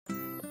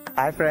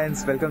Hi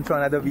friends, welcome to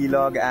another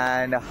vlog,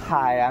 and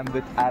hi, I'm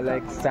with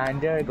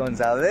Alexander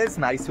Gonzalez.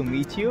 Nice to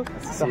meet you.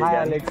 So hi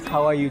Alex,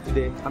 how are you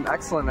today? I'm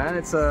excellent, man.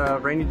 It's a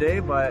rainy day,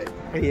 but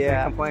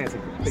can't complain. It's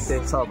a big day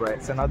to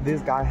celebrate. So now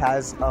this guy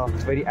has a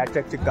very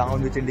attractive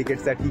gown which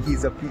indicates that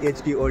he's a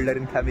PhD holder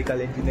in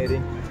chemical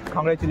engineering.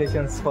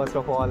 Congratulations first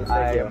of all.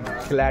 I am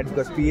glad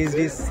because PhD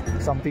is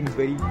something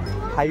very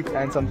hyped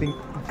and something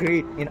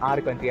great in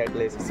our country at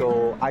least.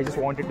 So I just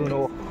wanted to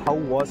know, how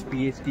was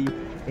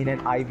PhD in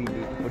an Ivy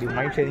League? Would you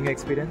mind sharing your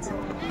experience?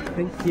 I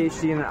think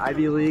PhD in an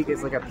Ivy League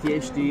is like a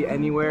PhD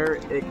anywhere.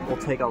 It will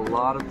take a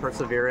lot of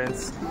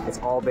perseverance. It's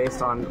all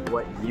based on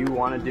what you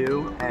want to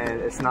do,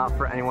 and it's not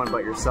for anyone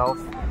but yourself.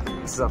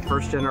 This is a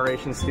first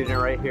generation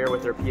student right here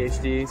with their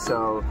PhD,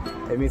 so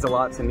it means a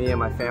lot to me and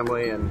my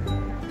family, and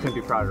couldn't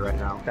be prouder right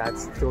now.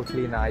 That's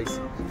totally nice.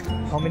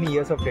 How many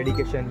years of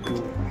dedication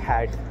you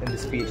had in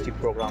this PhD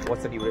program?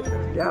 What's the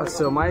duration? Yeah,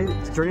 so my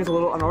journey is a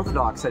little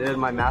unorthodox. I did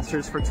my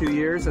master's for 2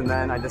 years, and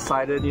then I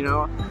decided, you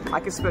know, I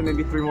could spend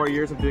maybe 3 more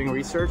years of doing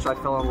research. I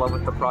fell in love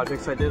with the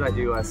projects I did. I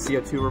do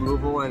CO2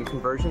 removal and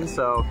conversion,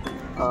 so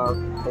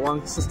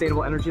along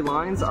sustainable energy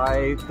lines,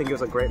 I think it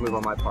was a great move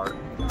on my part.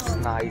 That's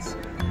nice.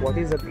 What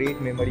is a great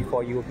memory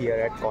for you here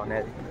at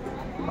Cornell?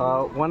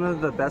 One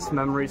of the best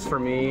memories for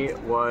me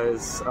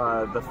was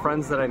the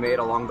friends that I made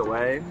along the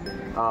way.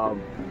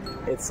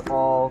 It's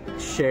all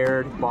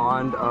shared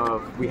bond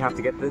of we have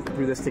to get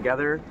through this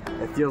together.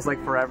 It feels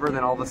like forever, and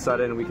then all of a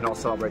sudden we can all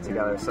celebrate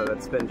together. So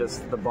that's been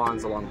just the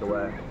bonds along the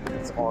way.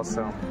 It's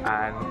awesome.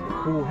 And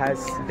who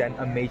has done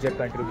a major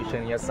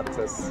contribution in your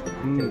success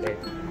today?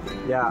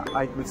 Yeah,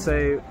 I would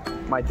say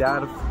my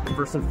dad,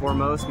 first and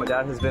foremost. My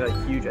dad has been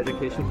a huge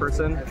education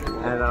person,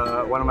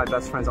 and one of my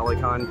best friends, Ali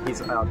Khan, he's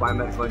a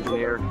biomedical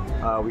engineer.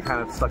 We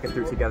kind of stuck it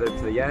through together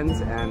to the end,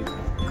 and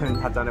couldn't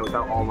have done it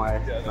without all my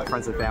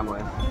friends and family.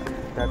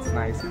 That's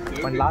nice.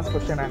 One last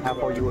question I have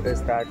for you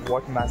is that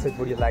what message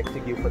would you like to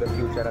give for the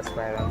future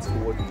aspirants who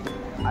would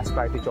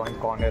aspire to join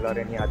Cornell or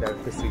any other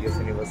prestigious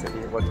university?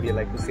 What would you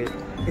like to say,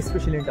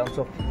 especially in terms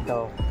of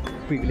the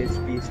privileged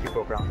PhD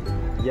program?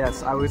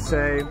 Yes, I would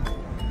say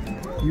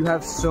you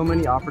have so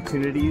many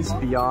opportunities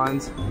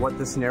beyond what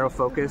this narrow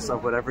focus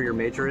of whatever your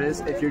major is.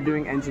 If you're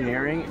doing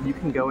engineering, you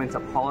can go into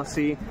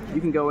policy, you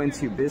can go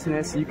into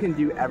business, you can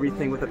do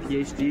everything with a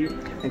PhD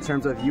in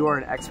terms of you are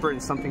an expert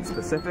in something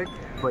specific,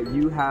 but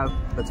you have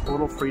the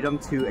total freedom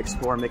to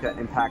explore and make an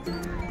impact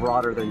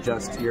broader than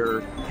just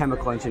your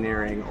chemical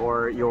engineering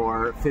or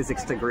your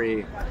physics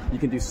degree. You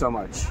can do so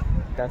much.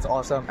 That's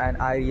awesome, and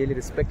I really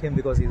respect him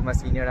because he's my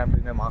senior. I'm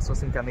doing my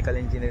master's in chemical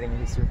engineering and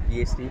he's doing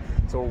PhD.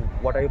 So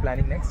what are you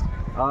planning next?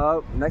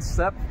 Next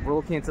step, we're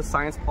looking into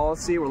science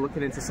policy, we're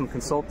looking into some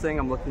consulting,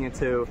 I'm looking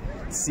into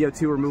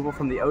CO2 removal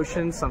from the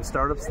ocean, some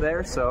startups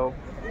there, so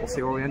we'll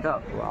see where we end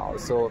up. Wow,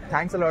 so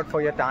thanks a lot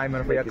for your time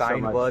and for your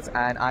kind words,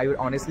 and I would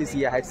honestly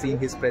say I had seen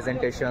his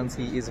presentations.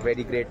 He is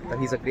very great.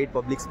 He's a great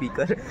public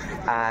speaker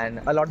and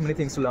a lot many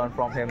things to learn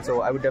from him,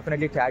 so I would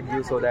definitely tag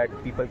you so that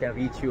people can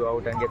reach you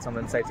out and get some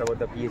insights about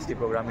the PhD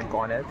program in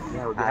Cornell.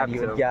 Yeah, we'll be happy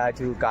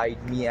to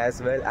guide me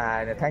as well,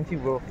 and thank you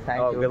bro.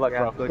 Thank you. Good luck,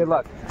 bro. Good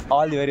luck.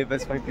 All the very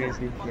best for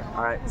PhD.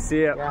 All right,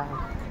 see ya.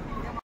 Yeah.